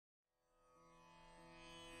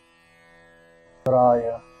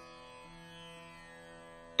Sundaraaya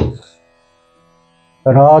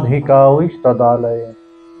Radhikavishtadalaya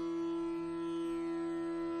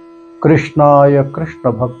Krishnaya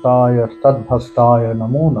Krishna Bhaktaya Stadbhastaya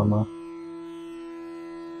Namo Namah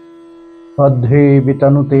Adhe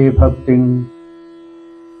Vitanute Bhaktin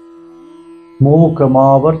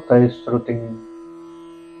Mukamavartay Srutim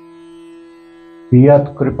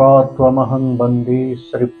Yat Kripatvamaham Bande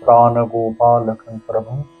Sri Prana Gopalakam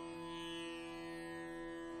Prabhu.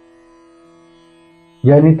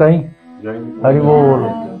 Janitai Haribol.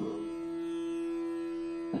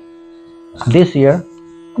 This year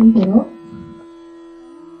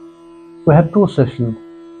we have two sessions,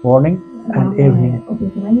 morning and evening.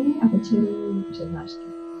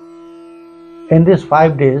 In these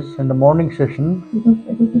 5 days, in the morning session,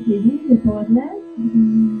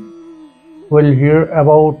 we'll hear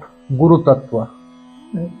about Guru Tatwa.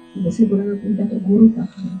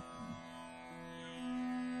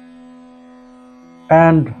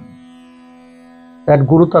 And that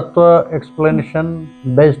Guru Tatwa explanation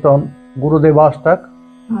based on Guru Devastak,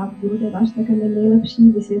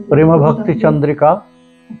 Prema Bhakti Chandrika,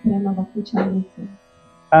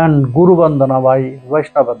 and Guru Vandana by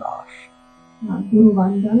Vaishnava Das.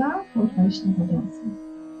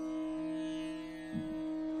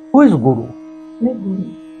 Who is Guru?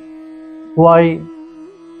 Why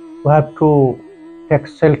we have to take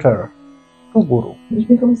shelter to Guru?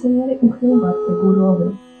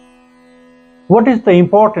 What is the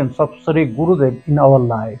importance of Sri Gurudev in our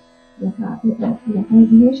life?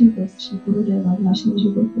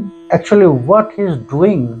 Actually, what he is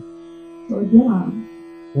doing,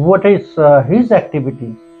 what is his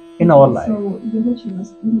activity in our life?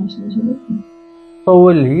 So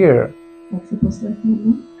we'll hear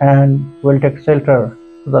and we'll take shelter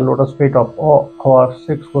to the lotus feet of our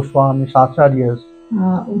 6 Goswami Acharyas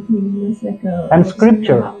and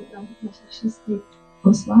scripture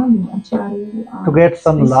to get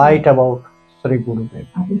some light about Sri Gurudev.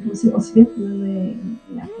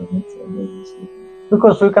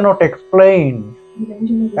 Because we cannot explain,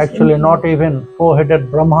 actually not even four-headed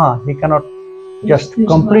Brahma, he cannot just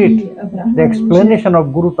complete the explanation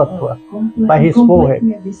of Guru Tatwa by his forehead.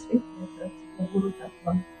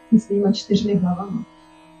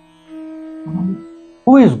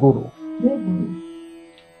 Who is Guru?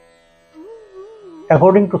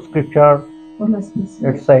 According to scripture,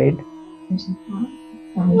 it said,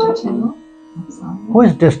 who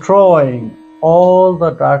is destroying all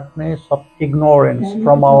the darkness of ignorance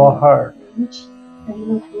from our heart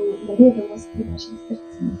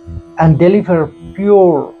and deliver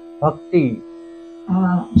pure bhakti,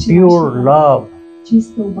 pure love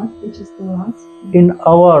in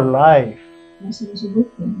our life.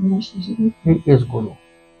 He is Guru.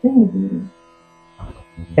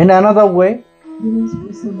 In another way,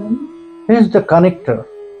 he is the connector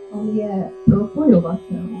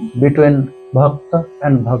between Bhakta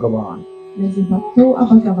and Bhagavan.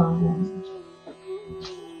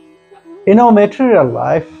 In our material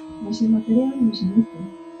life,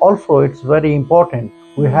 also it's very important.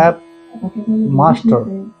 We have master,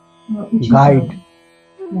 guide.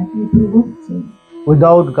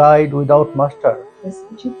 Without guide, without master,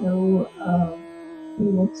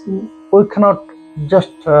 we cannot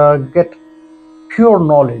just get pure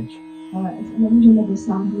knowledge.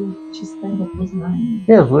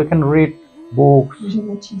 Yes, we can read books,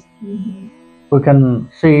 we can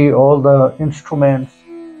see all the instruments,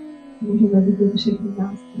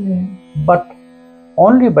 but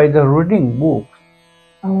only by the reading books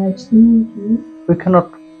we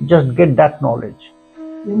cannot just get that knowledge.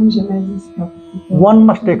 One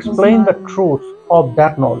must explain the truth of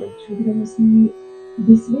that knowledge,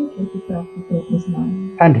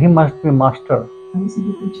 and he must be master,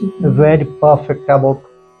 very perfect about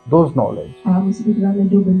those knowledge.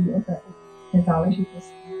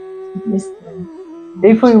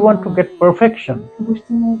 If we want to get perfection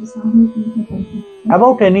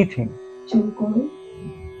about anything,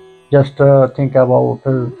 just think about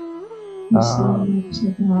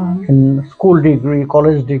in school degree,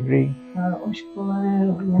 college degree,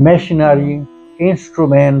 machinery,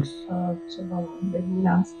 instruments,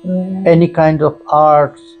 any kind of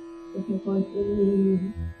arts.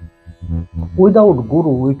 Without Guru,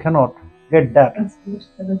 we cannot get that.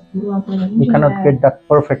 We cannot get that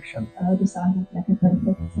perfection.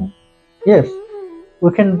 Yes,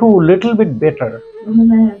 we can do little bit better,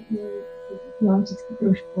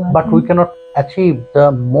 but we cannot achieve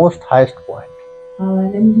the most highest point.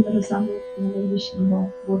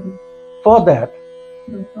 For that,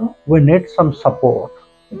 we need some support,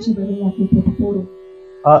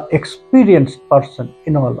 an experienced person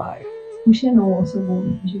in our life.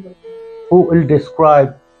 who will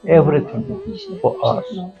describe everything for us.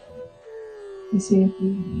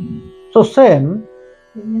 So same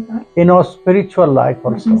in our spiritual life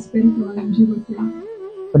also.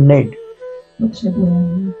 We need.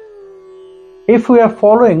 If we are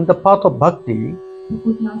following the path of bhakti,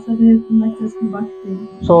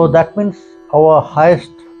 so that means our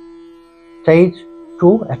highest stage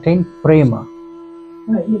to attain prema.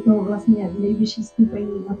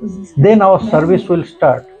 Then our service will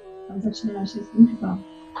start.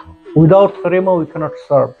 Without prema we cannot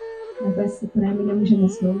serve.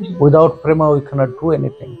 Without prema we cannot do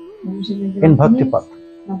anything in bhakti path.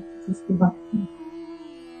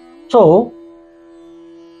 So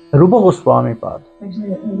Rupa Goswami path,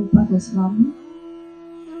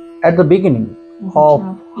 at the beginning of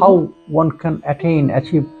how one can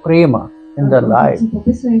achieve prema in the life,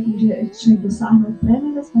 he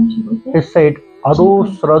said, Adu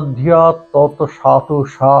sradhya tato shatu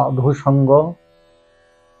sadhu sanga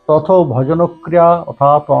tatho bhajanokriya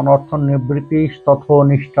athat anartha nibriti tatho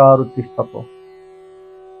nishtaruti tato.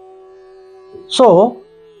 So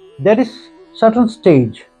there is certain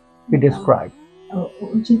stage he described.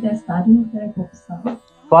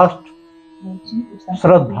 First,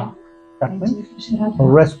 Shraddha, that means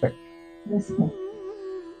respect.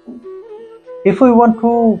 If we want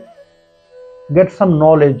to get some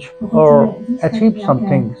knowledge or achieve some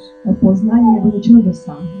things,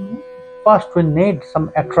 first we need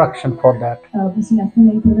some attraction for that.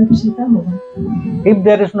 If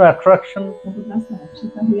there is no attraction,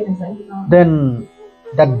 then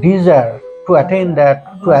that desire to attain that,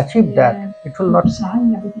 to achieve that, it will not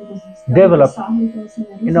develop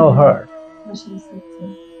in our heart.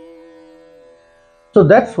 So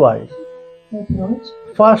that's why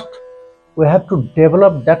first we have to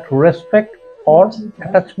develop that respect or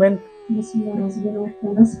attachment,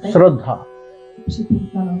 Shraddha.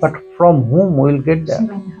 But from whom we will get that?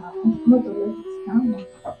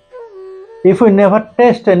 If we never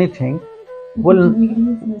taste anything,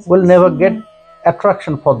 we'll never get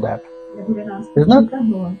attraction for that. Isn't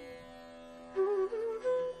it?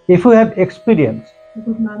 If we have experience,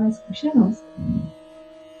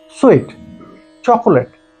 sweet, chocolate,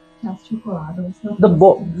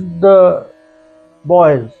 the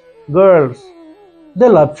boys, girls, they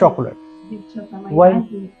love chocolate. Why?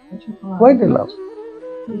 Why they love?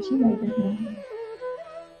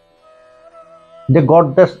 They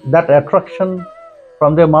got that attraction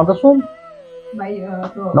from their mother's womb?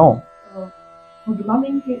 No.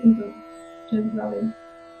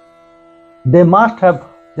 They must have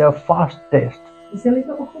their first taste.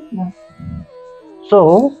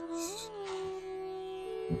 So,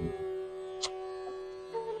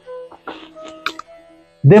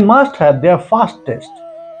 they must have their first taste.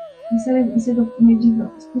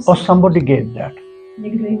 Or somebody gave that.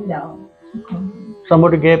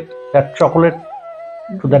 Somebody gave that chocolate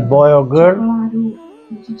to that boy or girl,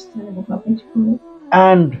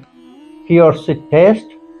 and he or she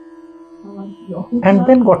tasted and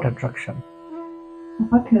then got attraction.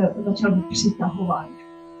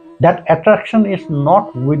 That attraction is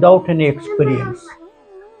not without any experience.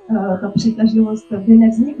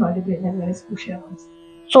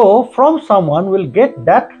 So from someone will get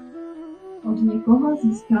that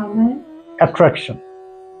attraction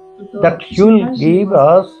that he will give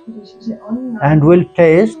us and will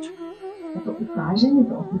taste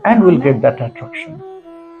and will get that attraction.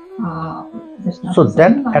 So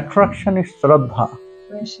that attraction is Shraddha,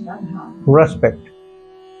 respect.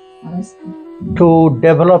 To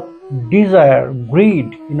develop desire,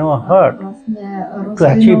 greed in our heart to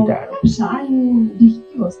achieve that.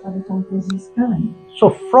 So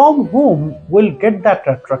from whom will get that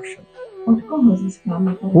attraction?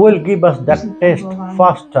 Who will give us that taste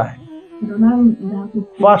first time,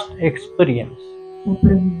 first experience?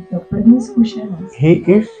 He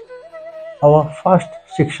is our first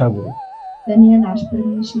Shiksha Guru.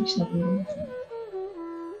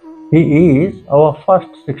 He is our first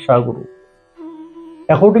Shiksha Guru.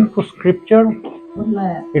 According to scripture,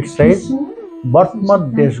 it says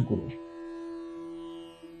Bhatma Desh Guru.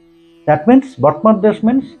 That means Bhatma Desh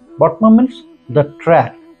means the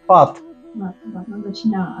track, path.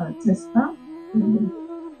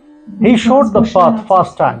 He showed the path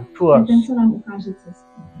first time to us.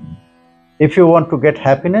 If you want to get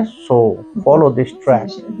happiness, so follow this track.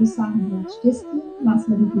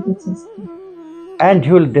 And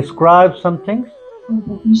he will describe some things.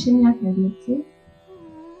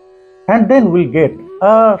 And then we'll get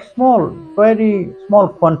a small, very small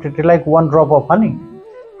quantity, like one drop of honey.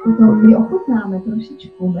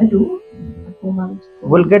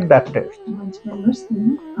 will get that taste.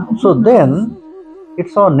 So then,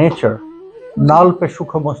 it's our nature. Nalpe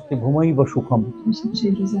sukhamasti bhumaiva sukham.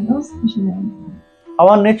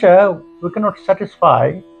 Our nature, we cannot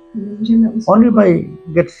satisfy only by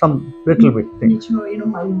get some little bit thing.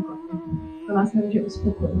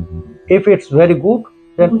 If it's very good,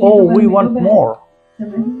 then we want more.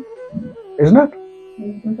 Isn't it?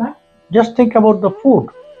 Just think about the food.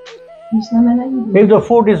 If the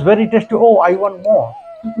food is very tasty, I want more.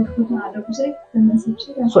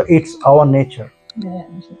 So it's our nature.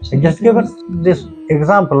 I just give us this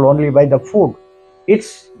example only by the food.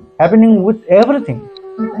 It's happening with everything.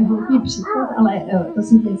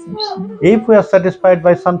 If we are satisfied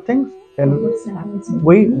by some things, then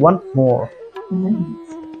we want more.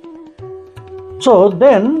 So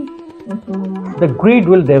then the greed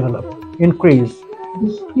will develop, increase.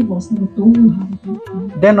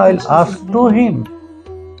 Then I'll ask to him.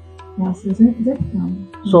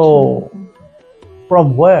 So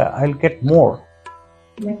from where I'll get more?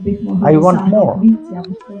 I want more.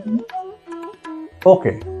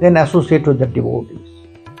 Okay, then associate with the devotees.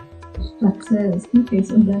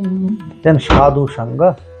 Then sadhu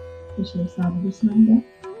sangha.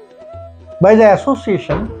 By the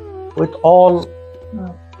association with all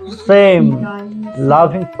same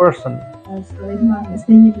loving person,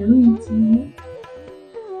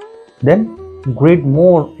 then greed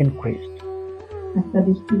more increased.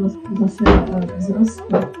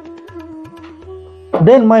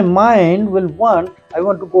 Then my mind will want, I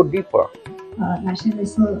want to go deeper.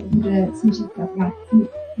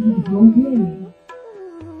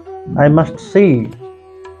 I must see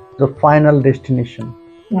the final destination.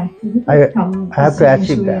 I have to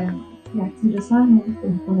achieve that.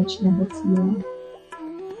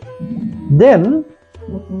 Then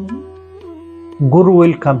Guru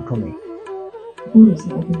will come to me.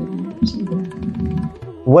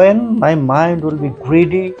 When my mind will be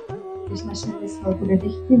greedy,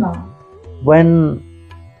 when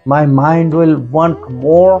my mind will want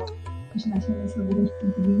more,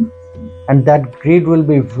 and that greed will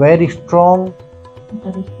be very strong,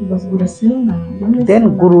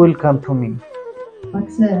 then Guru will come to me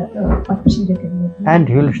and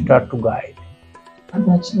he will start to guide.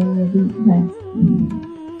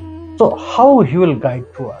 So how he will guide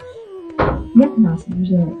to us?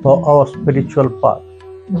 For our spiritual path.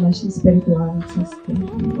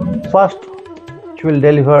 First, he will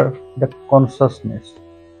deliver the consciousness.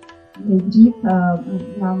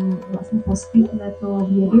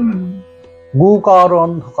 Gukaro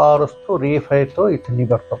andhakarasto refaito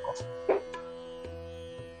itnivartaka.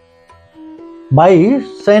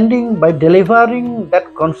 By delivering that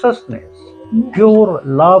consciousness, pure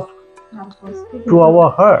love to our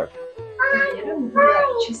heart,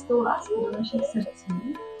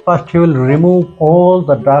 first he will remove all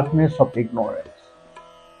the darkness of ignorance.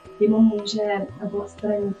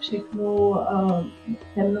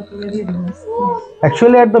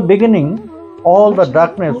 Actually, at the beginning, all the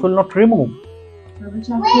darkness will not remove.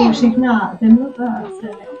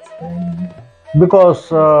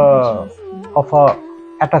 Because of our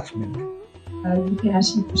attachment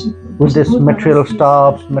with this material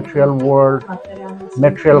stuff, material world,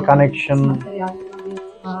 material connection.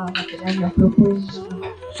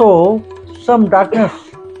 So some darkness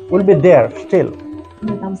will be there still.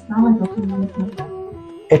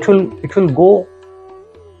 It will go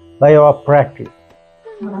by our practice.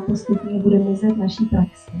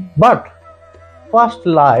 But first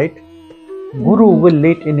light, Guru will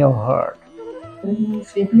lit in your heart.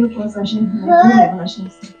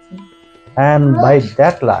 And by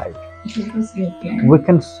that light, we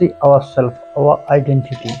can see ourselves, our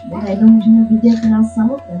identity.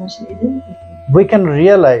 We can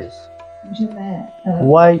realize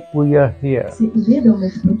why we are here.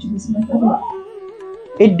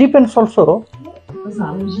 It depends also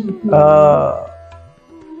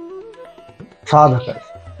sadhakas.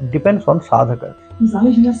 It depends on sadhakas.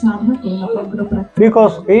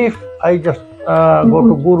 Because if I just go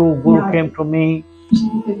to Guru came to me,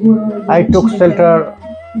 I took shelter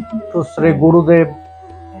to Sri Gurudev,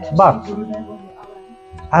 but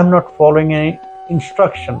I am not following any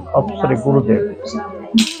instruction of Sri Gurudev.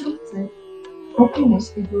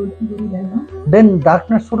 Then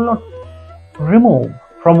darkness will not remove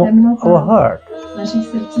from our heart.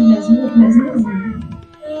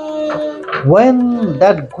 When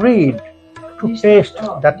that greed to taste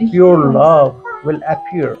that pure love will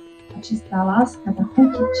appear,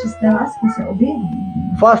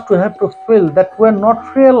 first we have to feel that we are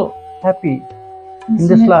not real happy in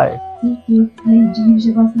this life.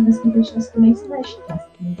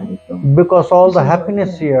 Because all the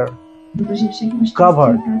happiness here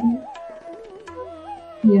covered.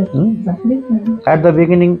 At the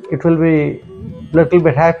beginning, it will be little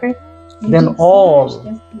bit happy. Then all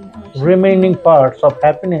remaining parts of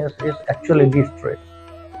happiness is actually distress.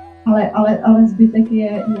 We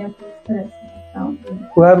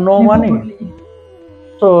have no money,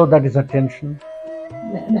 so that is a tension.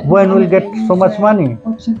 When we'll get so much money,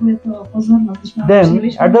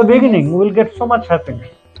 then at the beginning we'll get so much happiness.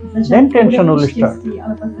 Then tension will start.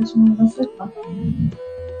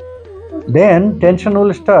 Then tension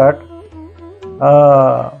will start.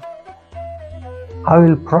 How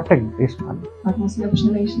will protect this money?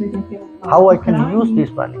 How I can use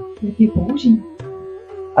this money?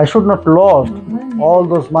 I should not lose all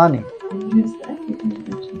those money,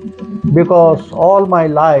 because all my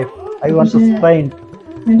life I want to spend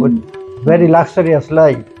with very luxurious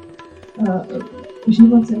life.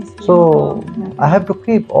 So I have to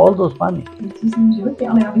keep all those money.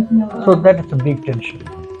 So that is a big tension.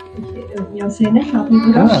 Yeah.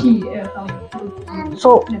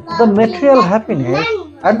 So the material happiness,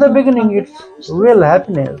 at the beginning it's real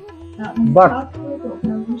happiness, but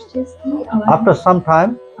after some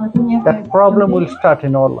time that problem will start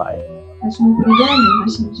in our life.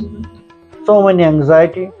 So many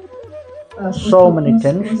anxiety, so many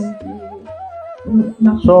tensions,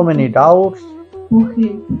 so many doubts,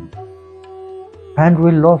 and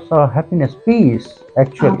we lose our happiness, peace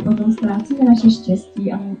actually.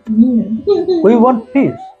 We want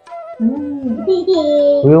peace.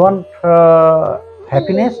 We want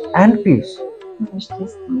happiness and peace.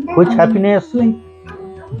 Which happiness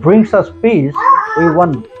brings us peace, we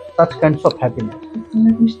want such kinds of happiness.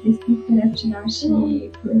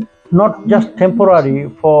 Not just temporary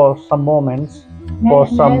for some moments, for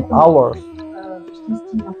some hours.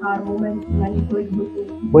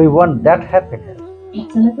 We want that happiness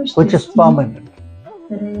which is permanent,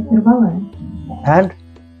 and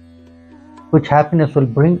which happiness will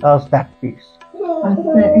bring us that peace.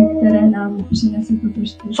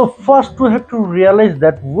 So first we have to realize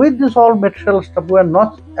that with this all material stuff we are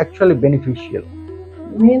not actually beneficial.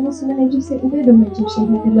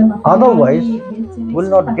 Otherwise we will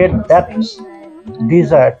not get that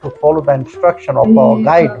desire to follow the instruction of our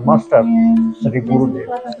guide, master, Sri Gurudev.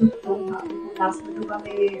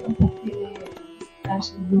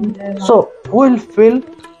 So we will feel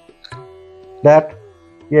that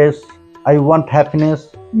yes, I want happiness,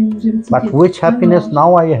 but which happiness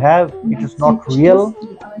now I have, it is not real.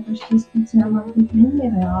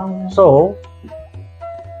 So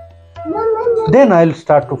then I'll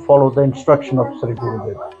start to follow the instruction of Sri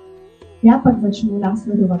Gurudev.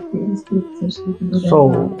 So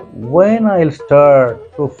when I'll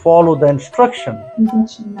start to follow the instruction,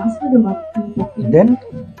 then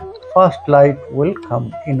first light will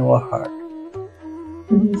come in our heart,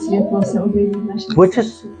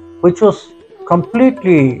 which was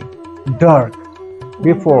completely dark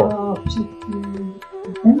before,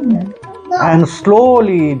 and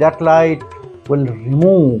slowly that light will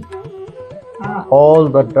remove all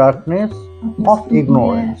the darkness of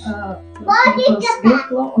ignorance.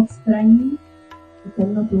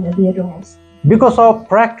 Because our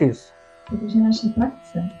practice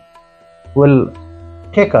will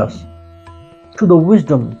take us to the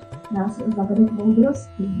wisdom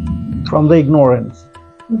from the ignorance.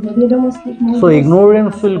 So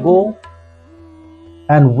ignorance will go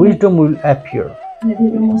and wisdom will appear.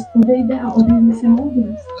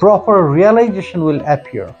 Proper realization will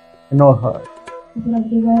appear in our heart.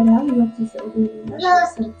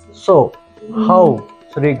 So how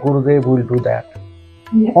Sri Gurudev will do that?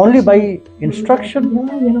 Only by instruction?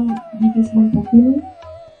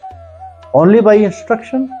 Only by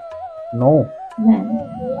instruction? No.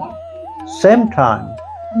 Same time,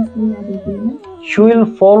 she will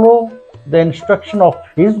follow the instruction of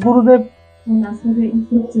his Gurudev.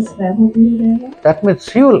 That means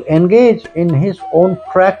she will engage in his own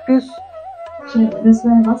practice,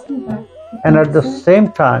 and at the same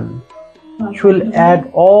time she will add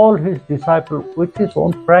all his disciples with his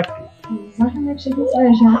own practice,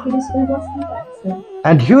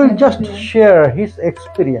 and he will just share his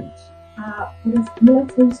experience,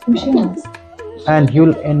 and he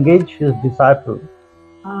will engage his disciples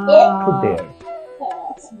to there.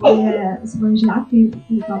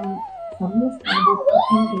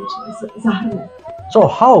 So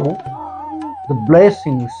how the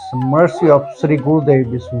blessings, mercy of Sri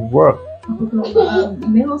Gurudev is work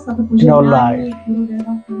in our life.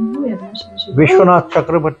 Vishvanath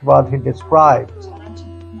Chakravartipad he described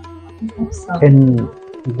in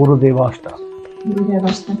Gurudevashta.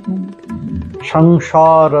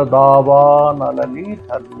 Sangsara dava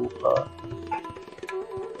nalalita rupa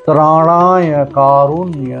Tranaya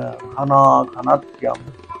karunya ghana ghanatyam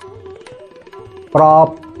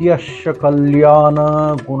praptyasya kalyana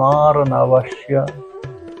gunarnavasya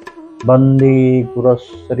bande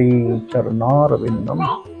gurasri charnarvindam.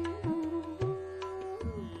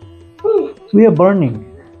 We are burning.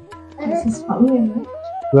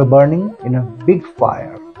 We are burning in a big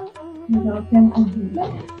fire.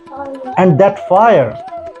 And that fire,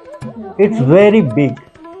 it's very big.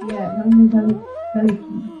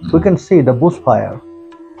 We can see the bushfire,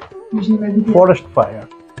 forest fire.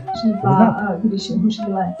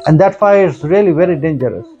 And that fire is really very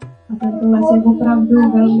dangerous.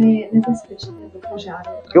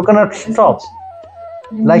 You cannot stop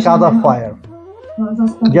like other fire.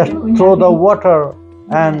 Just throw the water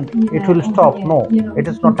and it will stop. No, it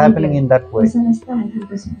is not happening in that way.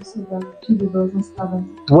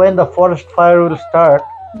 When the forest fire will start,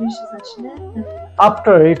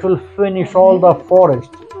 after it will finish all the forest,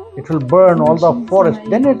 it will burn all the forest,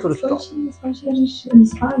 then it will stop.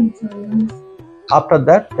 After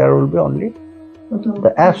that, there will be only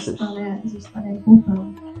the ashes.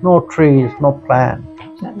 No trees, no plant.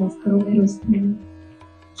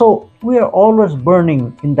 So we are always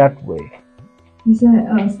burning in that way.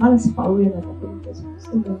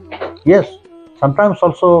 Yes, sometimes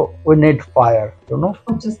also we need fire, you know.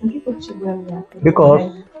 Because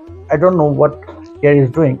I don't know what Jaya is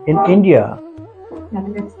doing. In India,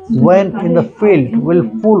 when in the field will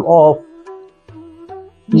full of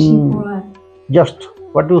just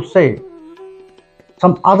what do you say,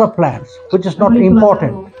 some other plants which is not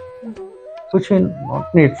important, which we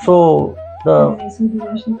not need. So the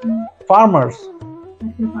farmers,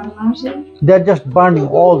 they are just burning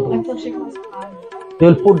all those. They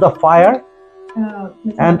will put the fire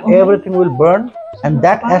and everything will burn, and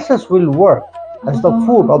that ashes will work as the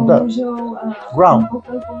food of the ground,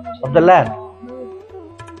 of the land.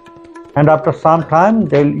 And after some time,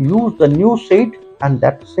 they will use the new seed, and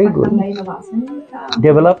that seed will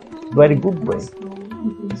develop very good way.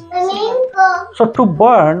 So to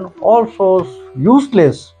burn all those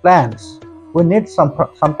useless plants, we need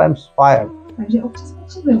sometimes fire.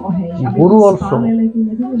 Guru also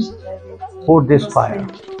put this fire.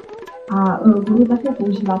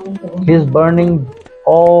 He is burning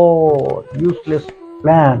all useless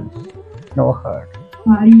plants. No hurt.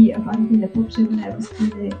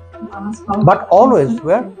 But always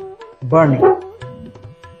we are burning.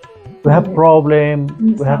 We have problem,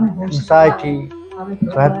 we have anxiety,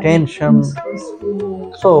 we have tension.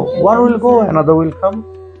 So one will go, another will come.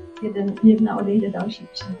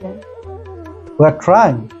 We are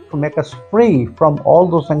trying to make us free from all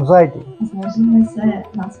those anxiety.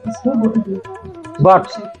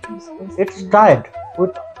 But it's tied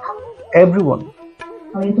with everyone.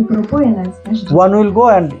 One will go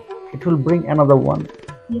and it will bring another one.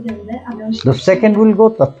 The second will go,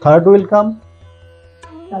 the third will come.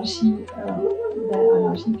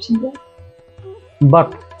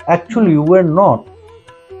 But actually we're not.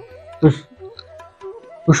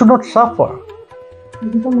 We should not suffer,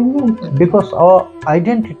 because our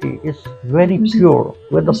identity is very pure.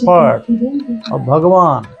 We're the part of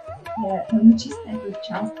Bhagavan.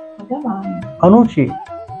 Anuchi,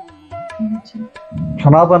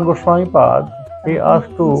 Sanatana Goswami Pad, he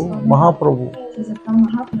asked to Mahaprabhu,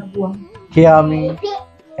 Kyami,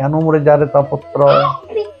 Anumre Jareta Putra,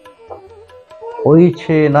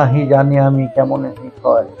 Oiche Nahi Janyami Kamone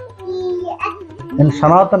Hikoy. In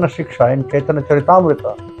Sanatana Shiksha, in Chaitanya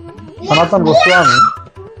Charitamrita, Sanatana Goswami,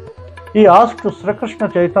 he asked to Sri Krishna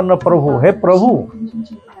Chaitanya Prabhu, Hey Prabhu,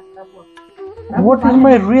 what is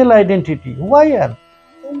my real identity? Who I am?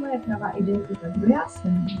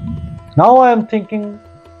 Now I am thinking,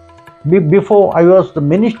 before I was the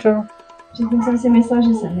minister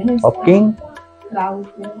of king,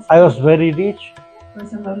 I was very rich.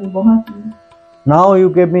 Now you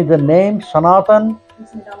gave me the name Sanatan.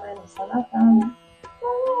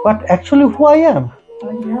 But actually who I am?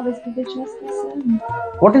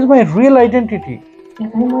 What is my real identity? I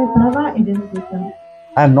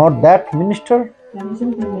am not that minister. I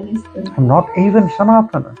am not even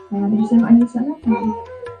Sanatana.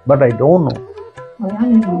 But I don't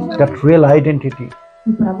know that real identity.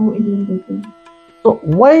 So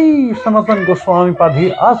why Sanatana Goswami Pad,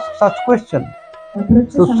 he asked such question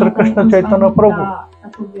to Sri Krishna Chaitanya Prabhu?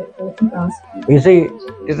 Is he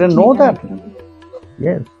didn't know that?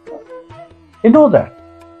 Yes, he know that.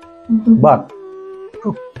 But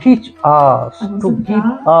to teach us, to give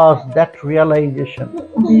us that realization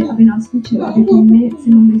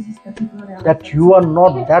that you are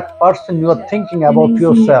not that person you are thinking about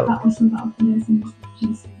yourself.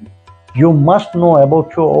 You must know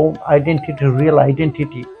about your own identity, real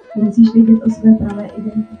identity.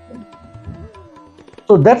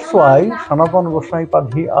 So that's why Sanatana Goswami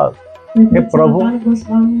Pad he asked, "Hey Prabhu,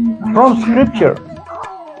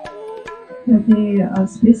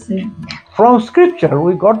 from scripture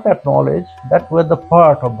we got that knowledge that we're the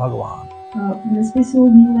part of Bhagavan.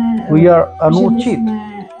 We are anuchit.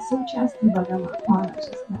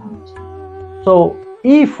 So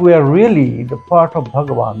if we are really the part of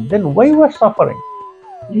Bhagavan, then why we are suffering?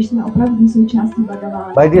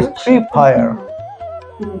 By this three fire,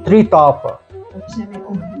 three tattva.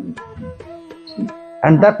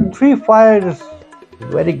 And that three fire is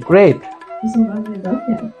very great.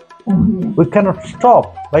 We cannot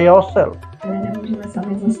stop by ourselves.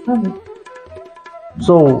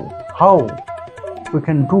 So how we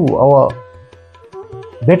can do our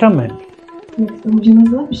betterment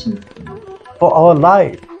for our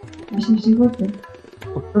life?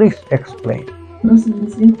 So please explain.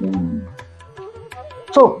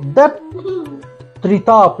 So that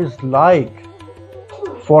tritap is like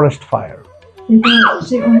forest fire.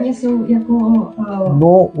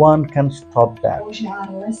 No one can stop that.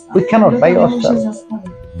 We cannot by ourselves.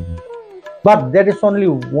 But there is only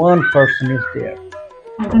one person is there.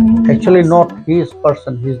 Actually not his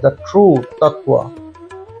person, he is the true tattva.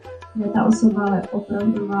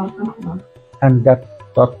 And that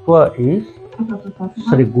tattva is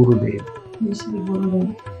Sri Gurudev.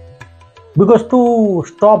 Because to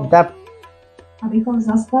stop that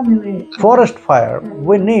forest fire,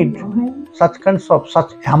 we need such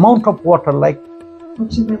amount of water like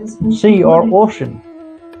sea or ocean.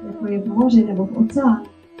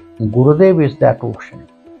 Gurudev is that ocean.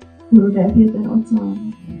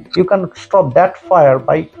 You cannot stop that fire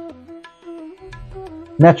by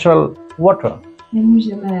natural water.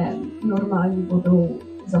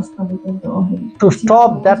 To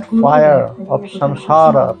stop that fire of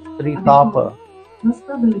samsara, tritapa,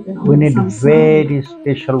 we need very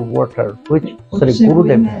special water, which Sri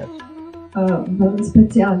Gurudev has.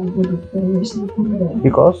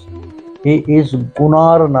 Because he is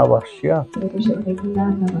Gunarnavasya.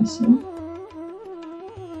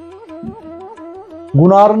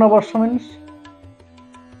 Gunarnavasya means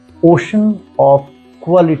ocean of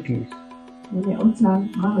qualities.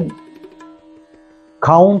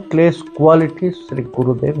 Countless qualities Sri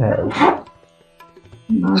Gurudev has.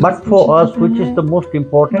 But for us, which is the most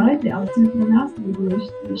important?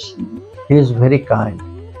 He is very kind.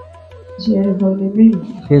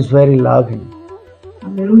 He is very loving.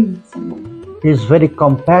 He is very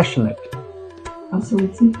compassionate.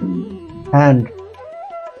 And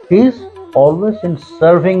he is always in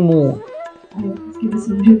serving mood.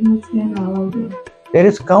 There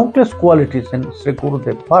is countless qualities in Sri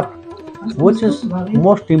Gurudev, but which is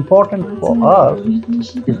most important for us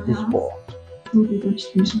is this four.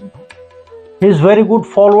 He is very good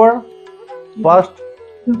follower. First,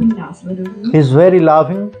 he is very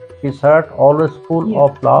loving. His heart always full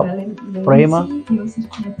of love, prema.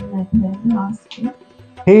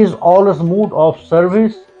 He is always mood of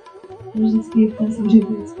service.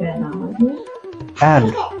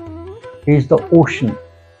 And he is the ocean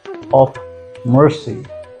of mercy.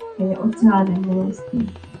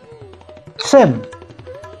 Same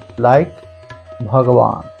like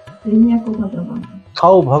Bhagavan.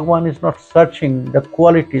 How Bhagavan is not searching the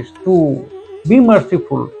qualities to be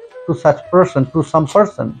merciful to such person, to some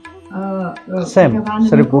person. Same,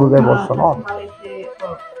 Sri Gurudev also not.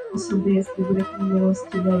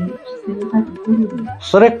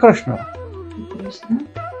 Sri Krishna,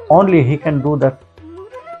 only he can do that.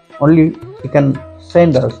 Only he can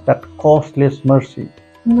send us that costless mercy.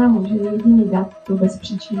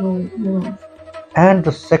 And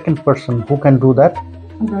the second person who can do that,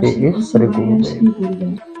 he is Sri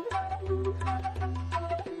Gurudev.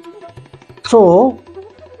 So,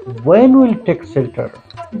 when we'll take shelter,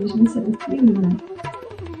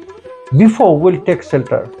 before we'll take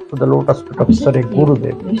shelter to the lotus feet of Sri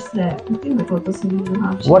Gurudev,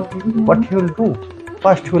 what he will do?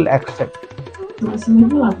 First he will accept.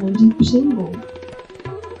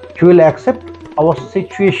 He will accept our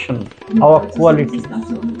situation, our qualities.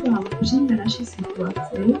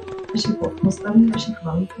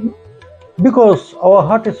 Because our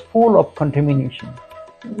heart is full of contamination.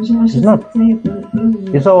 Is not?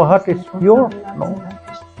 Is our heart is pure? No.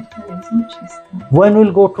 When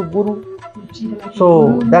we'll go to Guru,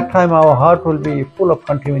 so that time our heart will be full of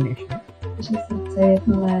contamination.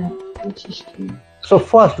 So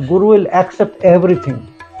first Guru will accept everything.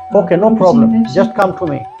 Okay, no problem. Just come to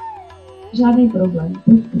me.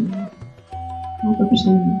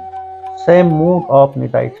 Same mood of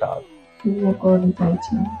Nitai Chad.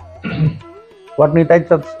 What Nitai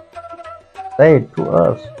Chat said to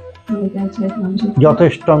us,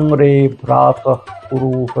 Yateshtang re bhrata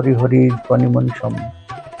kuru hari hari dvanimansham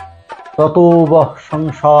tato vah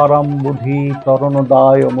samsaram buddhi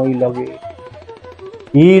taranodaya moi lage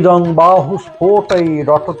idang bahuspotai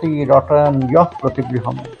ratati ratan yah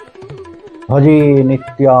pratigriham bhaje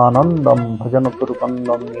nityanandam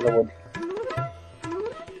bhajanapurukandam nilavadhi.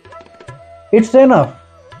 It's enough.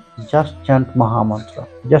 Just chant Mahamantra.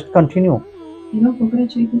 Just continue.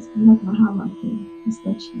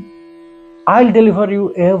 I'll deliver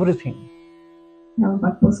you everything.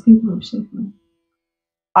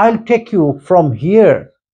 I'll take you from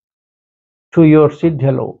here to your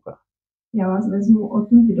Siddhaloka.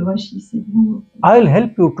 I'll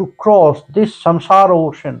help you to cross this samsara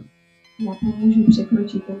ocean.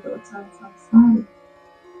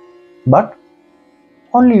 But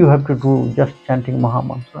only you have to do just chanting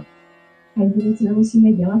Mahamantra.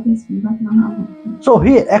 So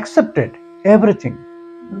he accepted everything.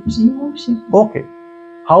 Okay,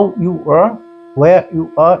 how you are, where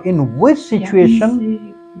you are, in which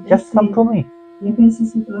situation, just come to me.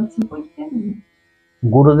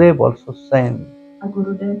 Gurudev also saying,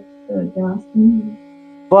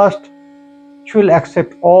 first, she will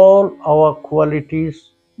accept all our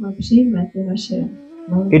qualities.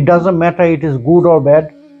 It doesn't matter it is good or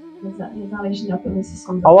bad.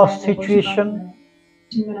 Our situation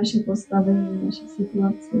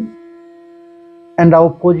and our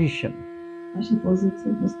position.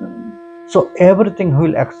 So everything he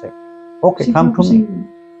will accept. Okay, come to me.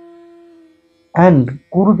 And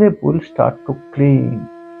Gurudev will start to clean.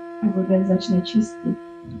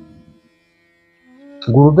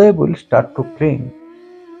 Gurudev will start to clean.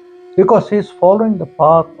 Because he is following the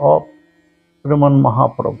path of Sriman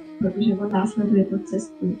Mahaprabhu.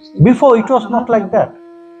 Before it was not like that.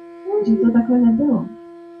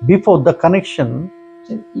 Before the connection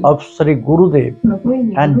of Sri Gurudev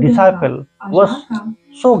and disciple was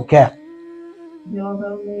so gap,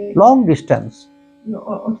 long distance.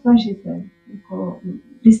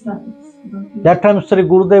 That time Sri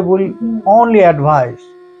Gurudev will only advise.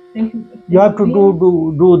 You have to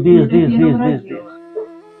do this.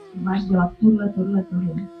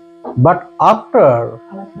 But after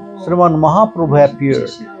Sriman Mahaprabhu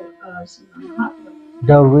appeared,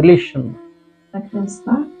 the relation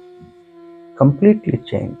completely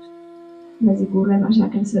changed.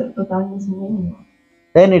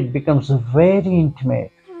 Then it becomes very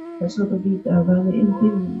intimate.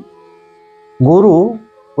 Guru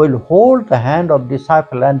will hold the hand of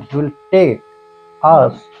disciple and he will take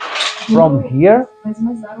us from here,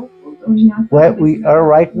 where we are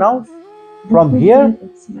right now, from here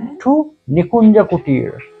to Nikunja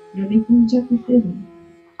Kutir.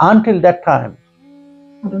 Until that time,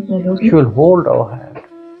 she will hold our hand.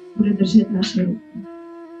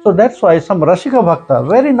 So that's why some Rasika Bhakta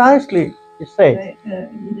very nicely said,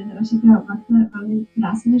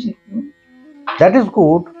 that is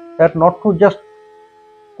good, that not to just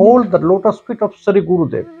hold the lotus feet of Sri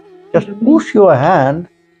Gurudev. Just push your hand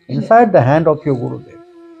inside the hand of your Gurudev.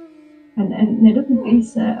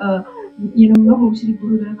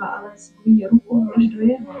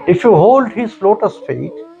 If you hold his lotus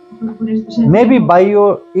feet, maybe by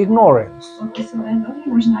your ignorance,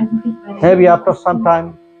 maybe after some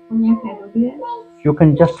time, you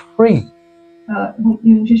can just free.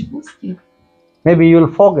 Maybe you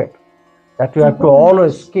will forget that you have to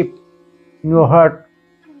always keep in your heart.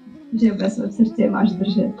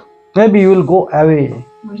 Maybe you will go away.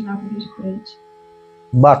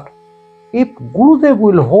 But if Gurudev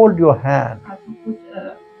will hold your hand,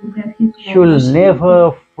 she will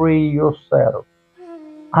never free yourself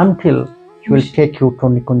until she will take you to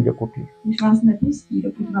Nikunja Kutir.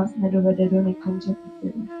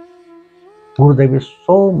 Gurudev is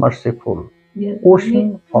so merciful,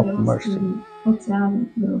 ocean of mercy.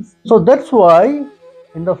 So that's why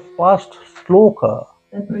in the first sloka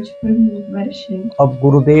of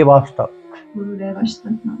Gurudeva Ashtaka,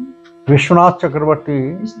 Vishvanath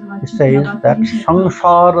Chakravarti says that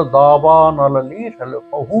Samsara Dava Nalani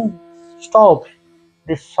who stops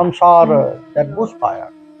this samsara, that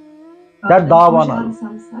bushfire, that Dava.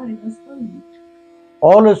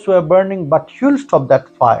 Always were burning, but she will stop that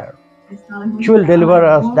fire. She will deliver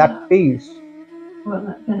us that peace.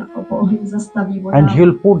 And he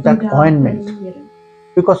will put that ointment.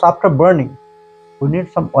 Because after burning, we need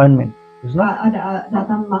some ointment, isn't it?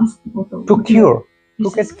 To cure,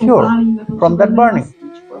 to get cured from that burning.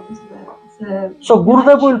 So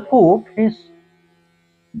Gurudev will put his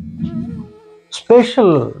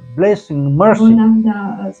special blessing, mercy.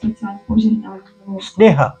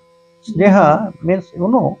 Sneha. Sneha means,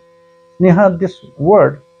 Sneha, this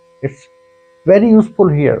word, it's very useful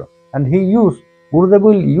here. And Gurudev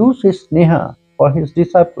will use his Sneha for his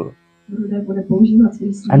disciple.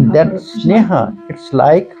 And that Sneha, it's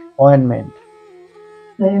like ointment.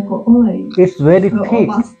 It's very thick.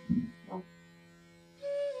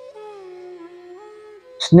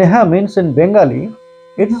 Sneha means in Bengali,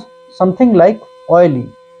 it's something like oily,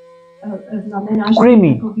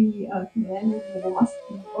 creamy.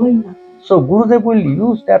 So Gurudev will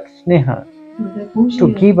use that Sneha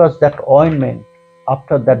to give us that ointment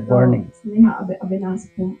after that burning.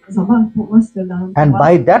 And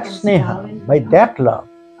by that Sneha, by that love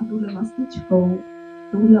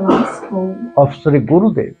of Sri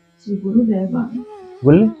Gurudev,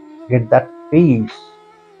 will get that peace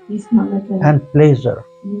and pleasure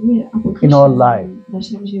in our life.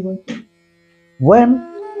 When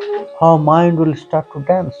our mind will start to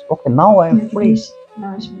dance, okay, now I am free.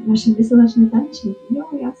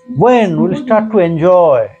 When we'll start to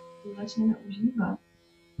enjoy,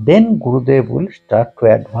 then Gurudev will start to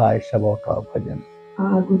advise about our bhajan.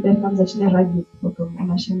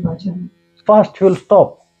 First he will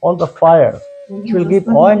stop all the fire. He will give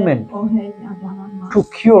ointment to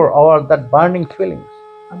cure that burning feelings.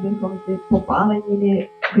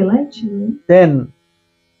 Then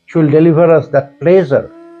she will deliver us that pleasure.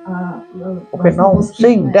 Okay, now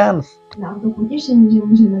sing, dance,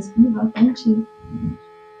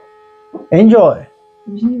 enjoy.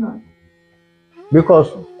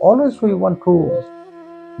 Because always we want to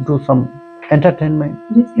do some entertainment,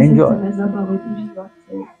 enjoy.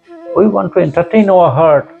 We want to entertain our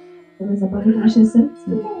heart. So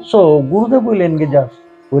Gurudev will engage us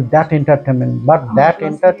with that entertainment, but that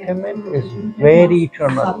entertainment is very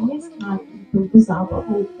eternal.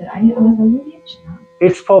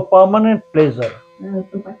 It's for permanent pleasure.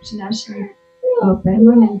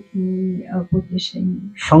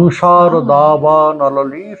 Samsara dava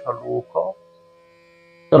nalalita loka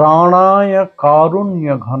Tranaya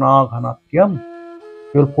karunya ghana ghanatyam.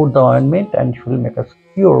 You'll put the ointment and she will make us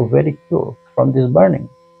very cure from this burning.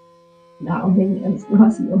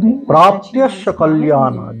 Praptyasya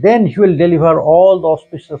kalyana. Then he will deliver all the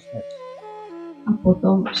auspiciousness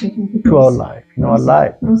to our life, in our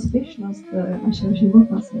life.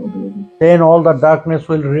 Then all the darkness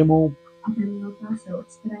will remove.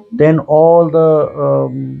 Then all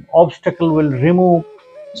the obstacle will remove.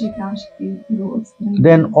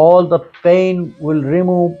 Then all the pain will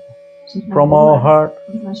remove from our heart.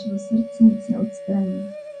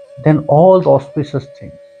 Then all the auspicious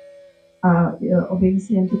things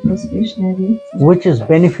which is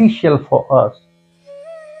beneficial for us,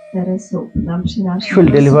 she will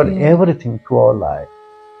deliver everything to our life.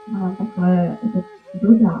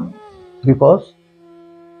 Because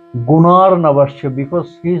Gunar Navasya,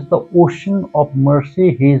 because he is the ocean of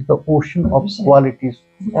mercy, he is the ocean of qualities,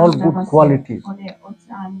 all good qualities.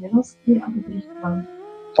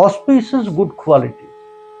 Auspicious good qualities.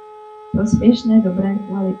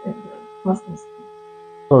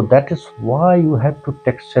 So that is why you have to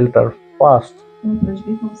take shelter first,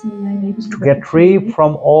 to get free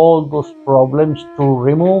from all those problems, to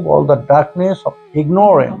remove all the darkness of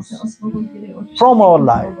ignorance from our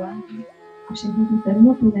life,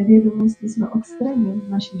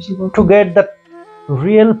 to get that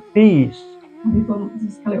real peace.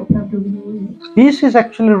 Peace is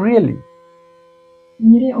actually really.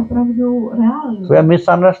 We are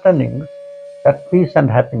misunderstanding that peace and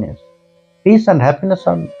happiness. Peace and happiness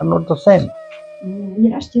are not the same.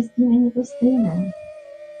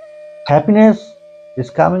 Happiness is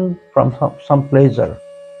coming from some pleasure.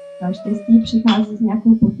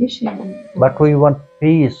 But we want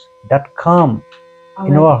peace, that calm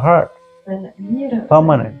in our heart,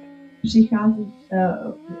 permanent,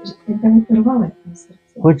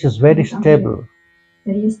 which is very stable,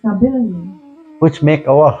 which make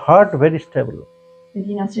our heart very stable.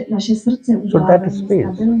 So that is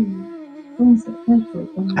peace.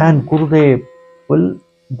 And Gurudev will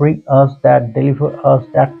bring us that, deliver us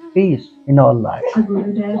that peace in our life.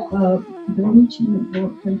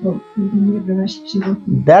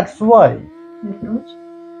 That's why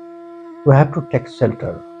we have to take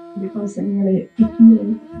shelter.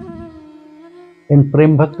 In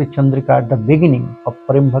Prem Bhakti Chandrika, at the beginning of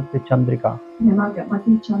Prem Bhakti Chandrika,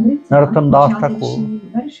 Narottoma das Thakur,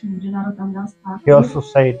 he also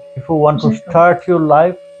said, if you want to start your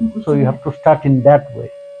life, so you have to start in that way.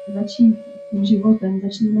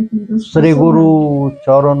 Sri Guru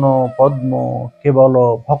Charano Padmo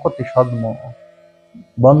Kevalo Bhakati Sadmo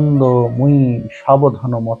Bando Mui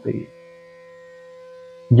Shabodhano Mate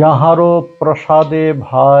Jaharo Prasade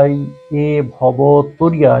Bhai E Bhavo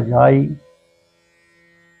Turya Jai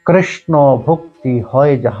Krishna bhakti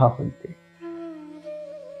hoy jaha hoite.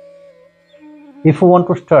 If you want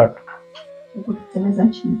to start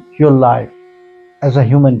your life as a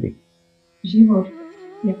human being,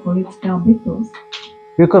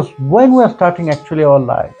 because when we are starting actually our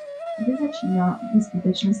life,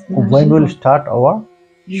 when we will start our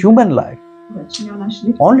human life,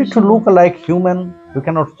 only to look like human, we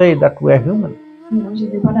cannot say that we are human.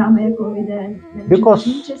 Because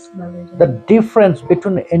the difference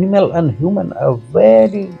between animal and human are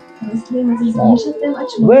very small,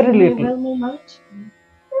 very little.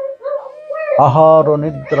 Aharo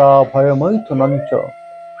nidra bhayamaithunancha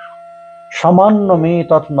samanna me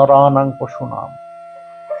tat naranang pasunam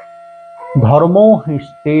dharmo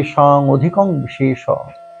histeshang adhikang vishesha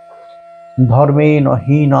dharmena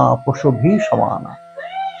hina pasubhi samana.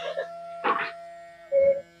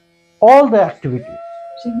 All the activities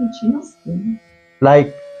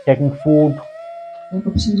like taking food,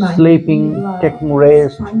 sleeping, taking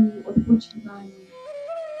rest,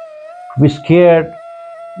 be scared,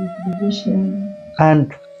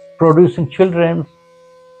 and producing children.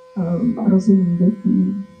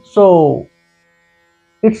 So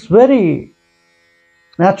it's very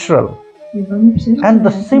natural and the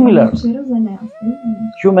similar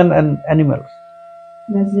human and animals.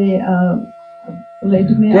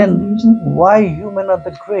 Then why human are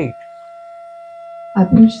the great?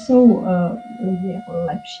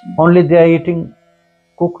 Only they are eating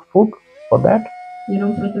cooked food for that?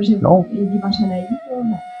 No.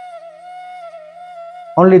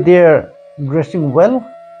 Only they are dressing well?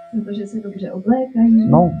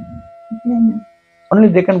 No. Only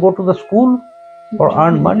they can go to the school or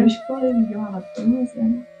earn money?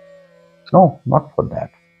 No, not for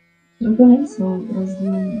that.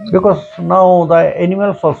 Because now the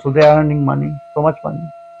animals also, they are earning money, so much money.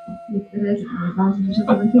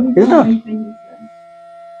 Isn't it?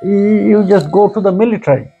 You just go to the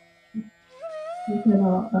military.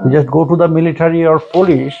 You just go to the military or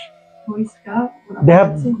police. They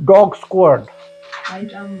have dog squad.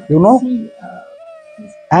 You know?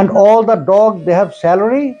 And all the dogs, they have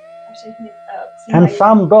salary. And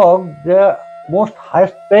some dogs, they are most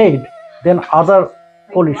highest paid than other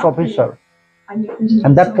police officer.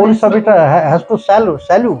 And that police officer has to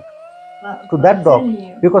salute to that dog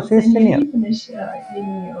because he is senior.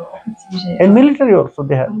 In military also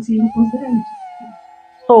they have.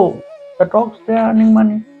 So the dogs, they are earning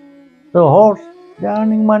money. The horse, they are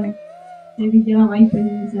earning money.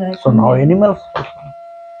 So now animals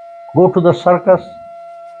go to the circus.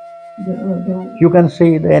 You can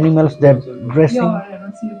see the animals, they are dressing.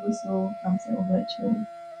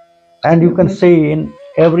 And you can see in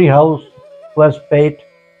every house who has pet,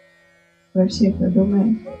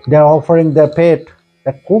 they are offering their pet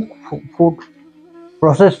the cooked food,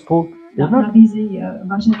 processed food, isn't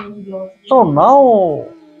it? So now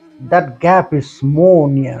that gap is more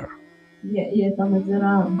near.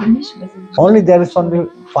 Only there is only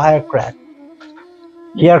firecrack,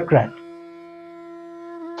 haircrack.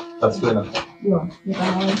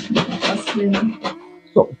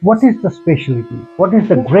 So what is the speciality? What is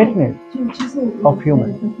the greatness of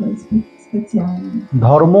human?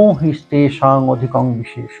 Dharmo histeshang adhikang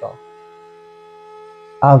vishesha.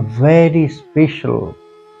 A very special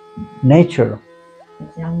nature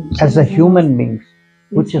as a human being,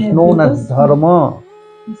 which is known as dharma.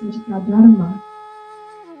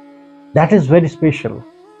 That is very special.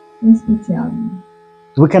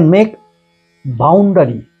 We can make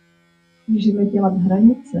boundary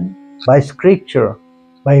by scripture,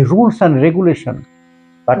 by rules and regulation.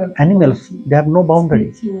 But animals, they have no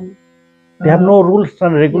boundary. They have no rules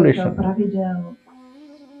and regulation.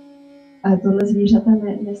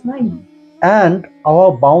 And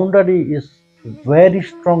our boundary is very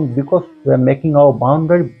strong because we are making our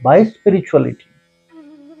boundary by spirituality.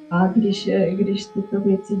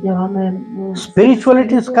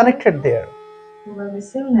 Spirituality is connected there.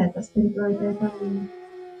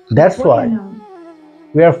 That's why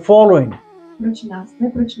we are following.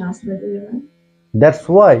 That's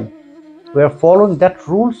why we are following that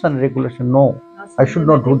rules and regulation. No, I should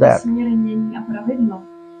not do that.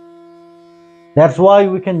 That's why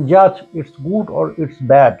we can judge it's good or it's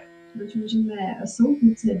bad.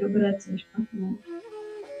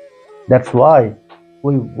 That's why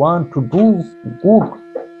we want to do good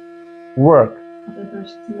work.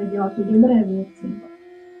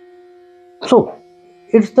 So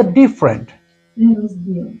it's the different.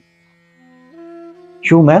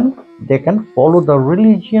 Human, they can follow the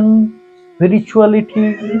religion,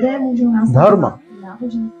 spirituality, dharma,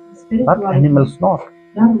 but animals not.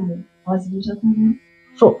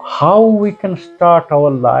 So how we can start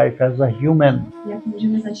our life as a human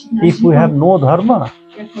if we have no dharma?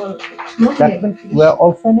 That means we are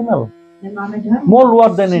also animal, more lower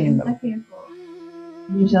than animal.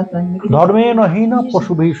 Dharmena hina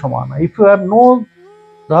pasubhi samana. If you have no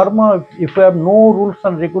dharma, if you have no rules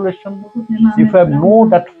and regulations, if you have no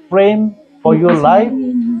that frame for your life,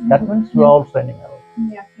 that means you are also animal.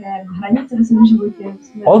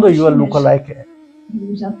 Although you are look like a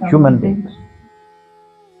human being.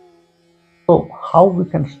 So how we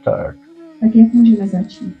can start?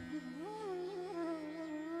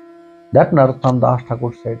 That Narottoma das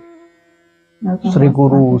Thakur said, Sri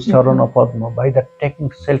Guru Charana Padma, by the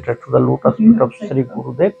taking shelter to the lotus feet of Sri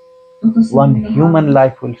Gurudev, one human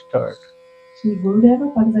life will start.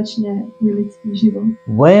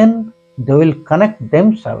 When they will connect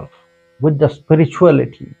themselves with the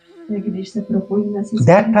spirituality,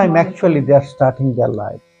 that time actually they are starting their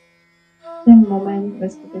life.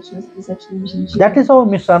 That is our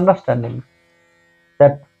misunderstanding,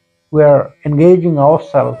 that we are engaging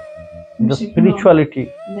ourselves in the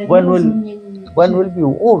spirituality when will be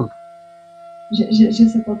old.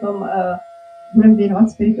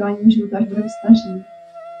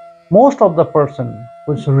 Most of the person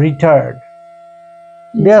who is retired,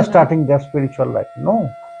 they are starting their spiritual life. No.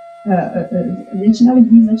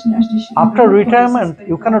 After retirement,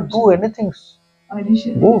 you cannot do anything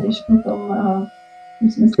good,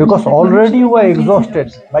 because already you are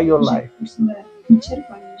exhausted by your life.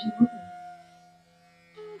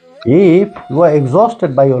 If you are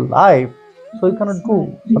exhausted by your life, so you cannot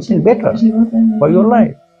do something better for your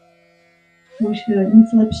life.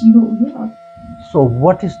 So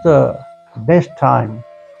what is the best time?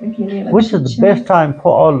 Which is the best time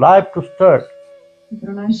for our life to start?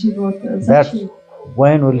 That's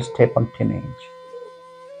when we'll step on teenage.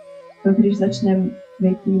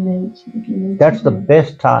 That's the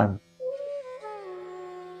best time.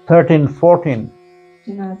 13, 14,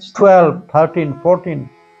 12, 13, 14.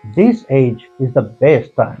 This age is the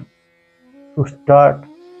best time to start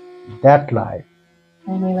that life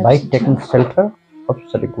by taking shelter of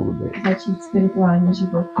Sri Gurudev.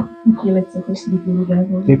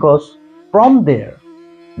 Because from there,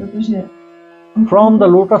 from the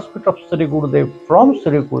lotus feet of Sri Gurudev, from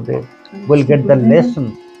Sri Gurudev, we'll get the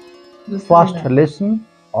lesson, first lesson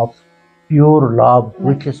of pure love,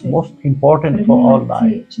 which is most important for our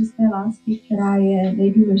life.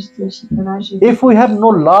 If we have no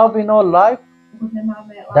love in our life,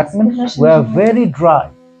 that means we are very dry.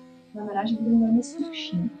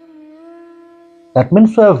 That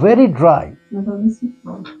means we are very dry.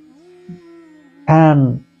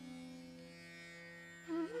 And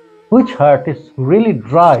which heart is really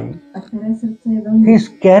dry, he is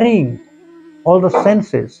carrying all the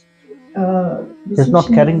senses. He is not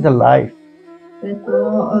carrying the life.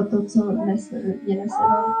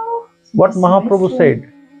 What Mahaprabhu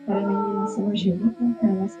said,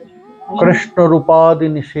 Krishna Rupadi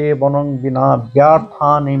Nishebanam Vina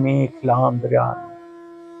Vyarthani Me Khilandriyani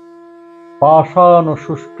Pasano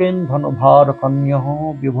Shushkin Dhanubhar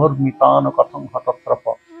Kanyaho Vibhurmitana Katham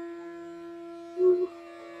Hatatrapa.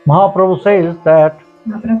 Mahaprabhu says that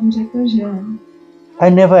I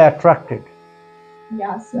never attracted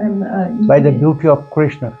by the beauty of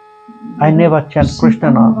Krishna. I never chant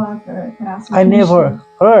Krishna Nam. I never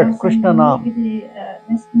heard Krishna Nam.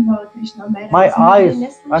 My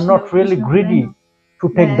eyes are not really greedy to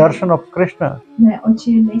take darshan of Krishna.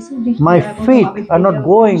 My feet are not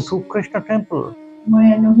going to Krishna temple.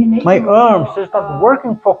 My arms is not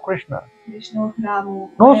working for Krishna.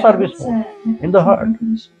 No service mode in the heart.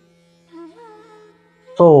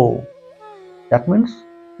 So that means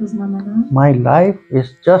my life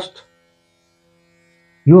is just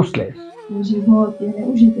useless,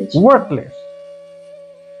 worthless.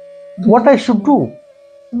 What I should do?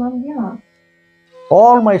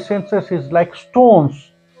 All my senses is like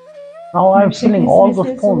stones. Now I am feeling all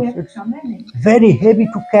the stones. It's very heavy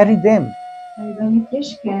to carry them.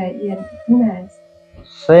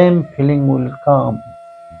 Same feeling will come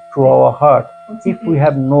to our heart if we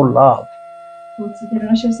have no love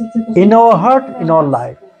in our heart, in our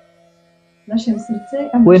life.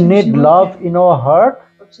 We need love in our heart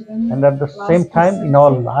and at the same time in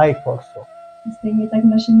our life also.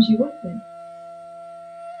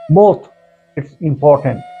 Both, it's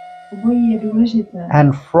important.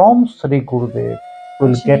 And from Sri Gurudev,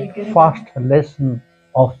 we'll get first lesson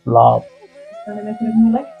of love.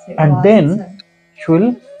 And then she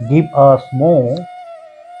will give us more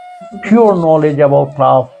pure knowledge about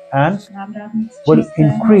love and will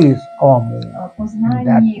increase our mood in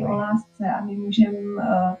that way.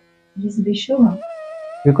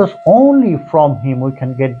 Because only from him we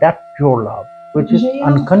can get that pure love, which is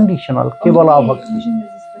unconditional, Kevala Bhakti.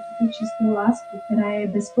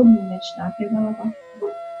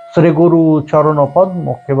 Sri Guru Charana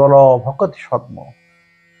Padma Kevala Bhakti Sadma.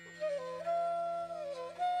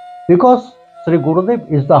 Because Sri Gurudev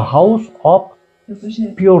is the house of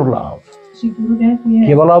pure love.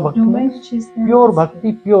 Kevala Bhakti means pure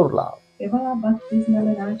bhakti, pure love.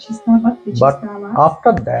 But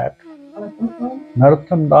after that,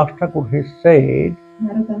 Narottoma das Thakur he said,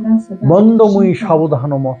 Bandamui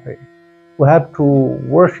Shabudhana Mate. We have to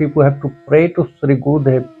worship, we have to pray to Sri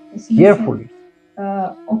Gurudev carefully.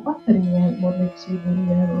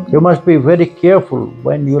 You must be very careful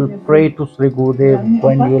when you will pray to Sri Gurudev,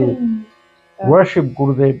 when you will worship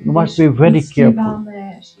Gurudev. You must be very careful.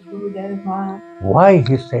 Why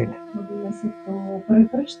he said?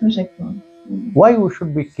 Why we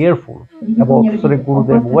should be careful about Sri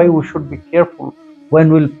Gurudev? Why we should be careful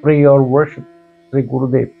when we'll pray or worship Sri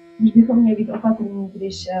Gurudev?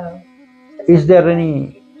 Is there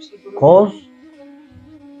any cause?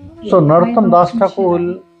 So Narottoma das Thakur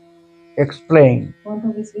will explain.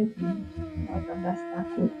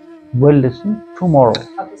 We'll listen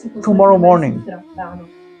tomorrow morning.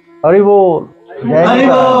 Haribol.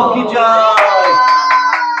 Haribol ki jai.